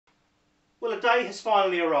Well, a day has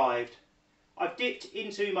finally arrived. I've dipped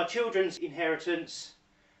into my children's inheritance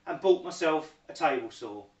and bought myself a table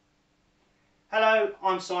saw. Hello,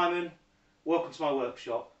 I'm Simon, welcome to my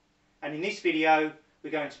workshop, and in this video we're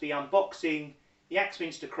going to be unboxing the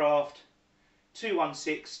Axminster Craft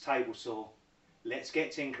AW216 table saw. Let's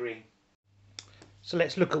get tinkering. So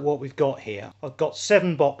let's look at what we've got here. I've got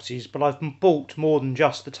 7 boxes, but I've bought more than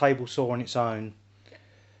just the table saw on its own.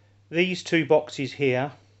 These 2 boxes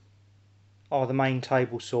here are the main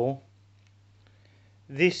table saw.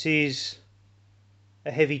 This is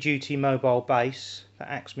a heavy duty mobile base that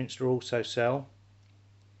Axminster also sell.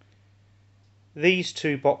 These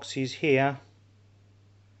 2 boxes here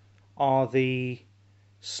are the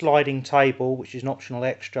sliding table, which is an optional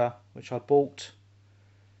extra, which I bought.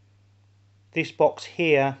 This box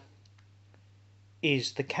here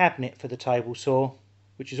is the cabinet for the table saw,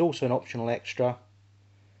 which is also an optional extra.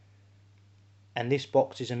 And this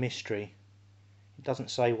box is a mystery. It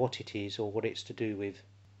doesn't say what it is or what it's to do with.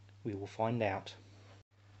 We will find out.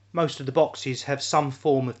 Most of the boxes have some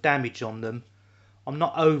form of damage on them. I'm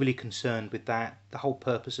not overly concerned with that. The whole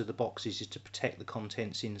purpose of the boxes is to protect the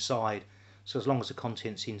contents inside. So as long as the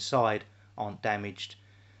contents inside aren't damaged,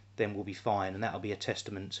 then we'll be fine, and that'll be a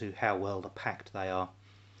testament to how well packed they are.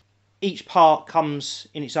 Each part comes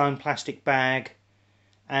in its own plastic bag,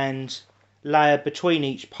 and layered between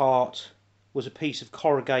each part was a piece of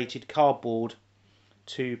corrugated cardboard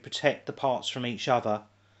to protect the parts from each other.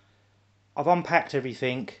 I've unpacked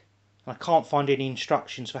everything and I can't find any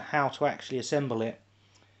instructions for how to actually assemble it.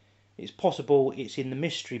 It's possible it's in the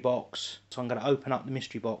mystery box, so I'm going to open up the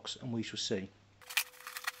mystery box and we shall see.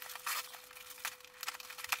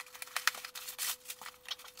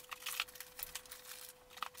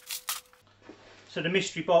 So the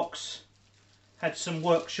mystery box had some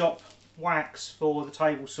workshop wax for the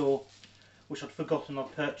table saw, which I'd forgotten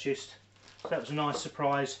I'd purchased. So that was a nice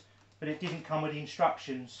surprise, but it didn't come with the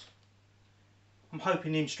instructions. I'm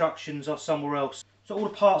hoping the instructions are somewhere else. So all the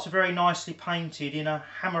parts are very nicely painted in a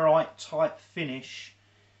hammerite type finish.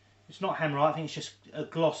 It's not hammerite, I think it's just a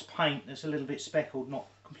gloss paint that's a little bit speckled, not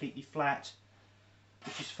completely flat,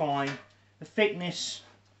 which is fine. The thickness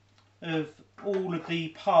of all of the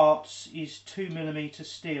parts is 2mm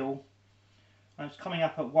steel, and it's coming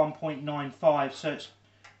up at 1.95, so it's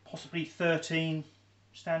possibly 13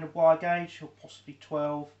 standard wire gauge, or possibly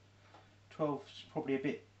 12. 12 is probably a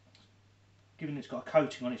bit, given it's got a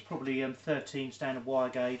coating on it, it's probably 13 standard wire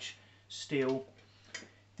gauge steel.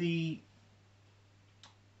 The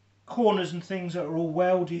corners and things that are all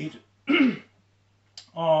welded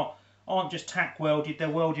aren't just tack welded, they're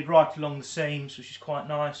welded right along the seams, which is quite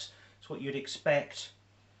nice. It's what you'd expect.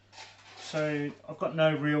 So I've got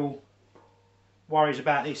no real worries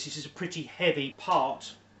about this. This is a pretty heavy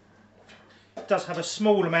part. It does have a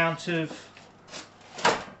small amount of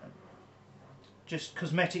just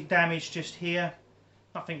cosmetic damage just here.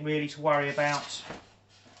 Nothing really to worry about.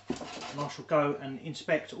 And I shall go and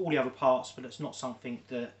inspect all the other parts, but it's not something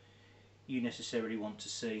that you necessarily want to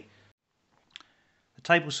see. The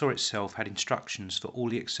table saw itself had instructions for all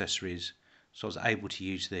the accessories, so I was able to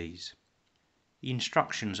use these. The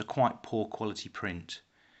instructions are quite poor quality print.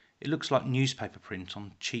 It looks like newspaper print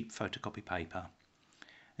on cheap photocopy paper,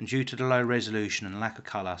 and due to the low resolution and lack of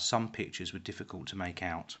colour, some pictures were difficult to make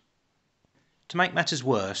out. To make matters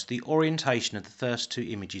worse, the orientation of the first 2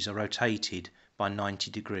 images are rotated by 90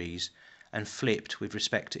 degrees and flipped with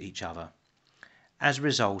respect to each other. As a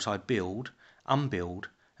result, I build, unbuild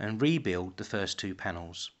and rebuild the first 2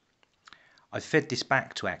 panels. I've fed this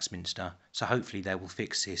back to Axminster, so hopefully they will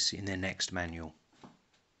fix this in their next manual.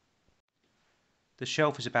 The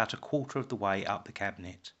shelf is about 1/4 of the way up the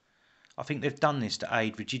cabinet. I think they've done this to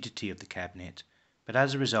aid rigidity of the cabinet, but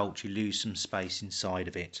as a result you lose some space inside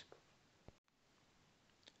of it.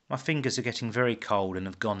 My fingers are getting very cold and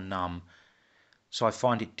have gone numb, so I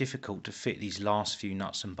find it difficult to fit these last few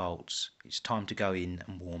nuts and bolts. It's time to go in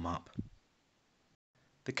and warm up.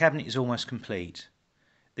 The cabinet is almost complete.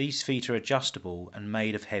 These feet are adjustable and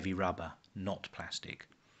made of heavy rubber, not plastic.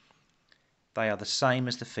 They are the same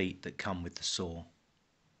as the feet that come with the saw.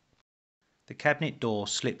 The cabinet door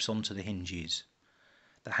slips onto the hinges.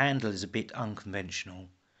 The handle is a bit unconventional.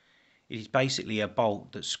 It is basically a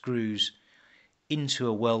bolt that screws into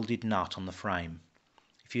a welded nut on the frame.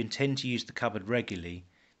 If you intend to use the cupboard regularly,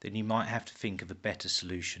 then you might have to think of a better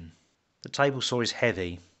solution. The table saw is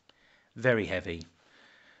heavy, very heavy,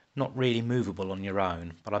 not really movable on your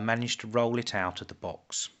own, but I managed to roll it out of the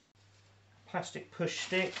box. Plastic push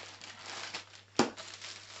stick,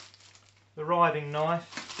 the riving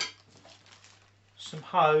knife, some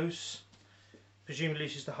hose, presumably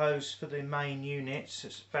this is the hose for the main units.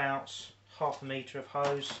 It's about 1/2 metre of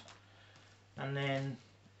hose, and then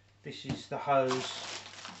this is the hose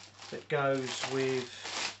that goes with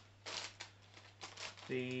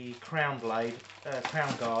the crown guard.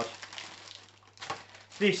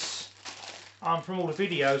 This, from all the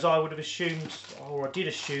videos, I would have assumed, or I did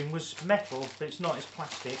assume, was metal, but it's not. It's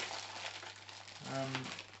plastic.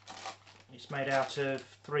 It's made out of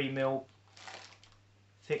 3mm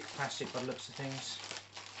thick plastic by the looks of things.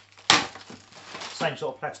 Same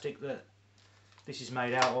sort of plastic that this is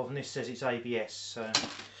made out of, and this says it's ABS, so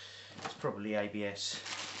it's probably ABS.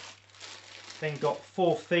 Then got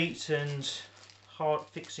 4 feet and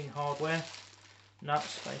fixing hardware,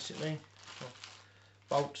 nuts basically, or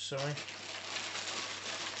bolts, sorry.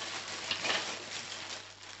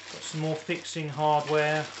 Got some more fixing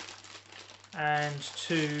hardware and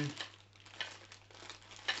 2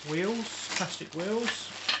 wheels, plastic wheels.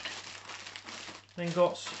 Then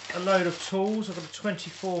got a load of tools. I've got a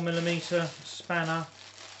 24mm spanner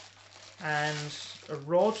and a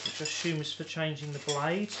rod, which I assume is for changing the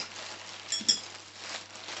blade.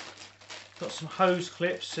 Got some hose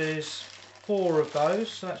clips. There's 4 of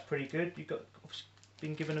those, so that's pretty good. You've got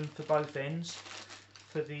been given them for both ends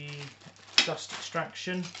for the dust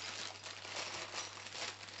extraction.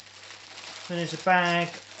 Then there's a bag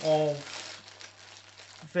of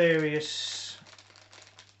various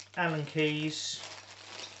Allen keys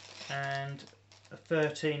and a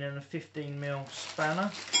 13 and a 15mm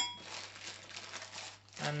spanner.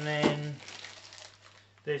 And then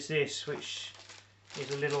there's this, which is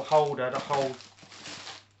a little holder to hold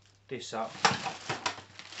this up.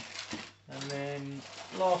 And then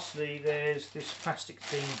lastly there's this plastic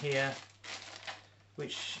thing here,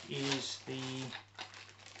 which is the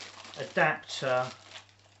adapter,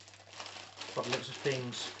 by the looks of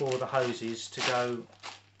things, for the hoses to go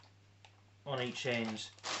on each end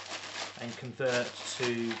and convert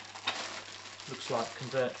to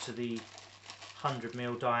the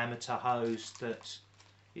 100mm diameter hose that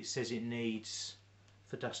it says it needs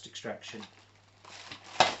for dust extraction.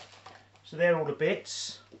 So they're all the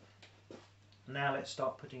bits. Now let's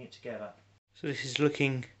start putting it together. So this is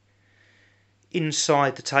looking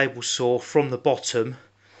inside the table saw from the bottom.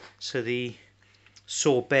 So the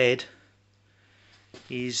saw bed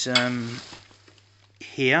is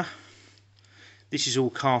here. This is all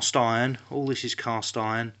cast iron. All this is cast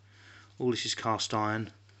iron. All this is cast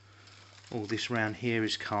iron. All this round here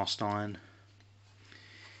is cast iron.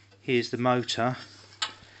 Here's the motor.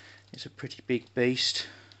 It's a pretty big beast.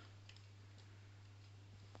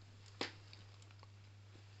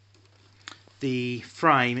 The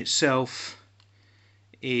frame itself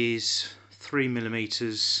is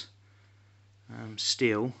 3mm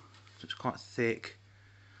steel, so it's quite thick.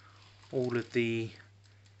 All of the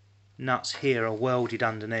nuts here are welded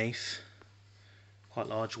underneath, quite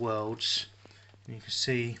large welds, and you can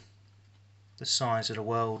see the size of the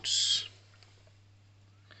welds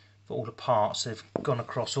for all the parts. They've gone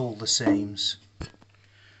across all the seams,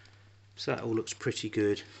 so that all looks pretty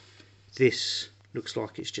good. This looks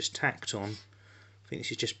like it's just tacked on. I think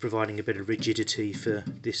this is just providing a bit of rigidity for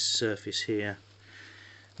this surface here,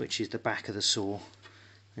 which is the back of the saw.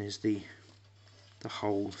 There's the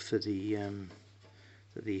hole for the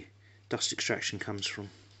that the dust extraction comes from.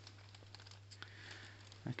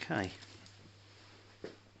 Okay.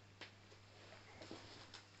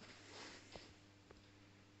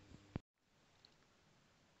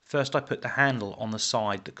 First I put the handle on the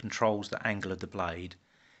side that controls the angle of the blade,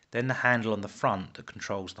 then the handle on the front that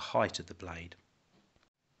controls the height of the blade.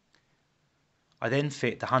 I then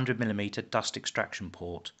fit the 100mm dust extraction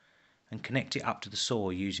port and connect it up to the saw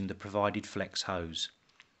using the provided flex hose.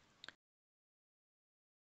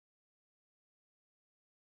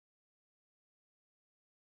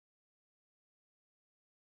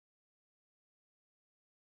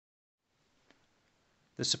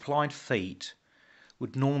 The supplied feet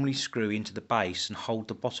would normally screw into the base and hold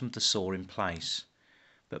the bottom of the saw in place,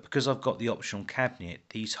 but because I've got the optional cabinet,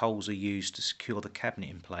 these holes are used to secure the cabinet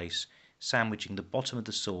in place, sandwiching the bottom of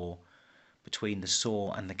the saw between the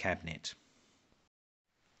saw and the cabinet.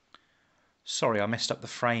 Sorry, I messed up the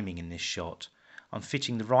framing in this shot. I'm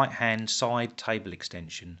fitting the right hand side table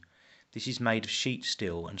extension. This is made of sheet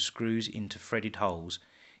steel and screws into threaded holes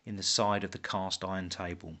in the side of the cast iron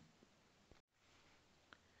table.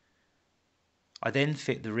 I then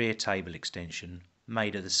fit the rear table extension,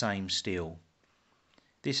 made of the same steel.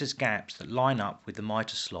 This has gaps that line up with the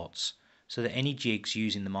mitre slots so that any jigs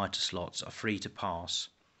using the mitre slots are free to pass.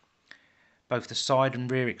 Both the side and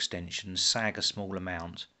rear extensions sag a small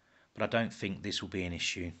amount, but I don't think this will be an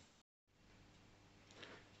issue.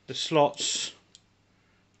 The slots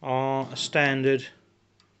are a standard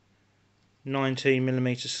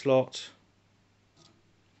 19mm slot,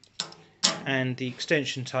 and the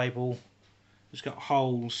extension table has got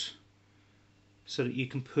holes so that you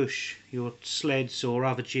can push your sleds or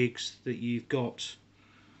other jigs that you've got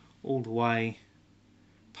all the way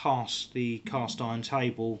past the cast iron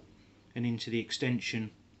table and into the extension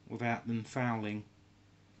without them fouling.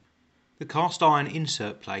 The cast iron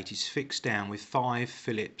insert plate is fixed down with 5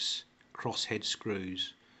 Phillips crosshead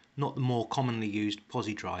screws, not the more commonly used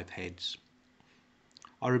posi drive heads.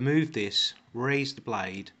 I remove this, raise the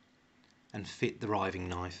blade and fit the riving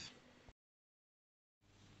knife.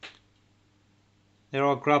 There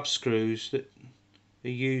are grub screws that are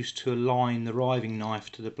used to align the riving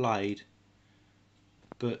knife to the blade,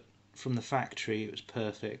 but from the factory it was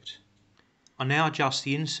perfect. I now adjust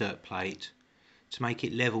the insert plate to make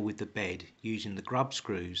it level with the bed using the grub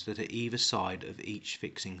screws that are either side of each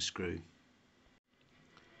fixing screw.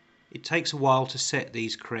 It takes a while to set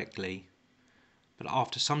these correctly, but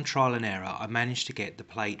after some trial and error I managed to get the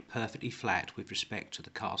plate perfectly flat with respect to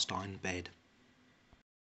the cast iron bed.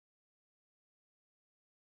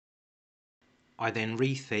 I then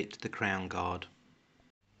refit the crown guard.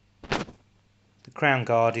 The crown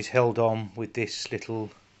guard is held on with this little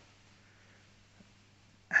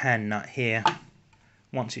hand nut here.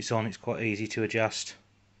 Once it's on, it's quite easy to adjust.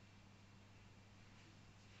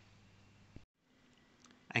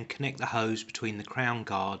 And connect the hose between the crown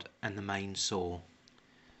guard and the main saw.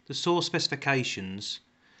 The saw specifications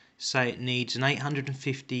say it needs an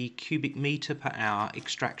 850 cubic metre per hour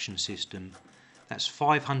extraction system. That's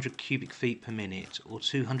 500 cubic feet per minute or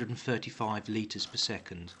 235 litres per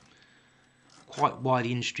second. Quite why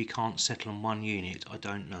the industry can't settle on one unit, I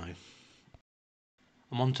don't know.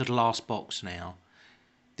 I'm on to the last box now.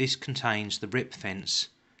 This contains the rip fence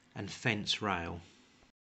and fence rail.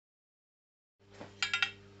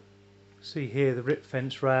 See here the rip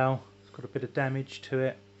fence rail, it's got a bit of damage to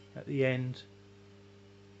it at the end.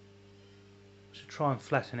 I should try and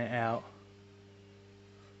flatten it out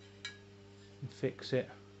and fix it.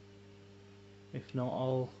 If not,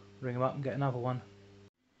 I'll ring them up and get another one.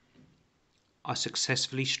 I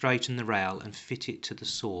successfully straightened the rail and fit it to the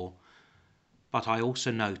saw, but I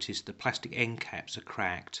also noticed the plastic end caps are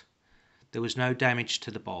cracked. There was no damage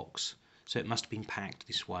to the box, so it must have been packed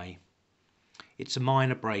this way. It's a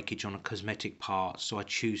minor breakage on a cosmetic part, so I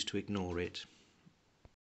choose to ignore it.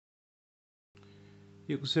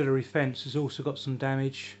 The auxiliary fence has also got some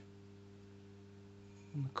damage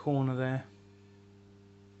in the corner there.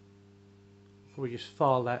 Probably just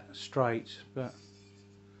file that straight, but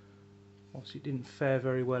obviously it didn't fare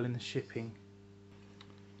very well in the shipping.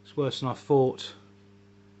 It's worse than I thought.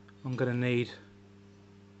 I'm going to need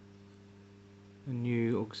a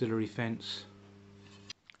new auxiliary fence.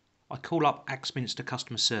 I call up Axminster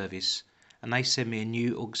customer service and they send me a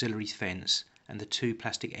new auxiliary fence and the 2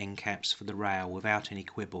 plastic end caps for the rail without any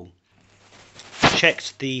quibble.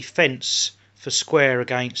 Checked the fence for square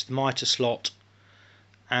against the mitre slot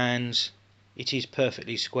and it is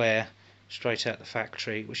perfectly square straight out the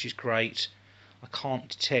factory, which is great. I can't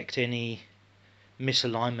detect any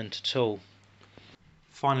misalignment at all.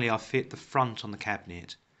 Finally I fit the front on the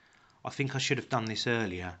cabinet. I think I should have done this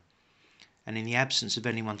earlier, and in the absence of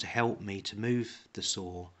anyone to help me to move the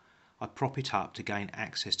saw, I prop it up to gain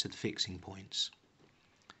access to the fixing points.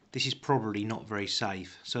 This is probably not very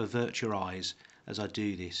safe, so avert your eyes as I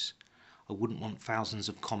do this. I wouldn't want thousands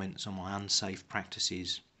of comments on my unsafe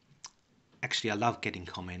practices. Actually, I love getting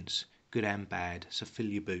comments, good and bad, so fill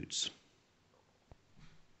your boots.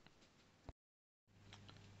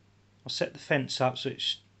 I'll set the fence up so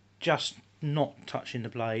it's just not touching the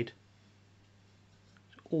blade.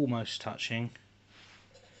 It's almost touching.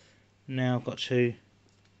 Now I've got to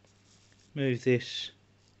move this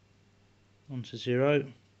onto 0.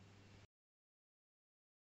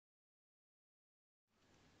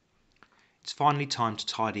 It's finally time to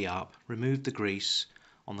tidy up, remove the grease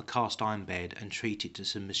on the cast iron bed and treat it to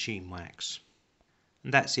some machine wax.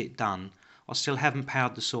 And that's it done. I still haven't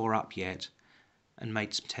powered the saw up yet and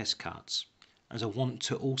made some test cuts, as I want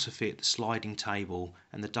to also fit the sliding table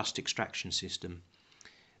and the dust extraction system.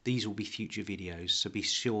 These will be future videos, so be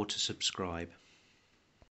sure to subscribe.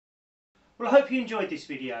 Well, I hope you enjoyed this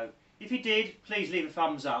video. If you did, please leave a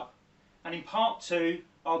thumbs up. And in part 2,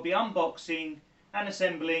 I'll be unboxing and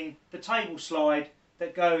assembling the table slide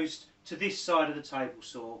that goes to this side of the table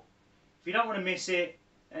saw. If you don't want to miss it,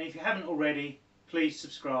 and if you haven't already, please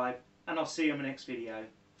subscribe, and I'll see you in the next video.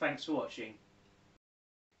 Thanks for watching.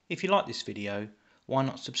 If you like this video, why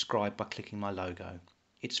not subscribe by clicking my logo?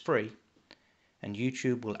 It's free, and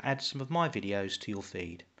YouTube will add some of my videos to your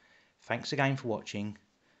feed. Thanks again for watching,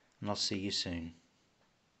 and I'll see you soon.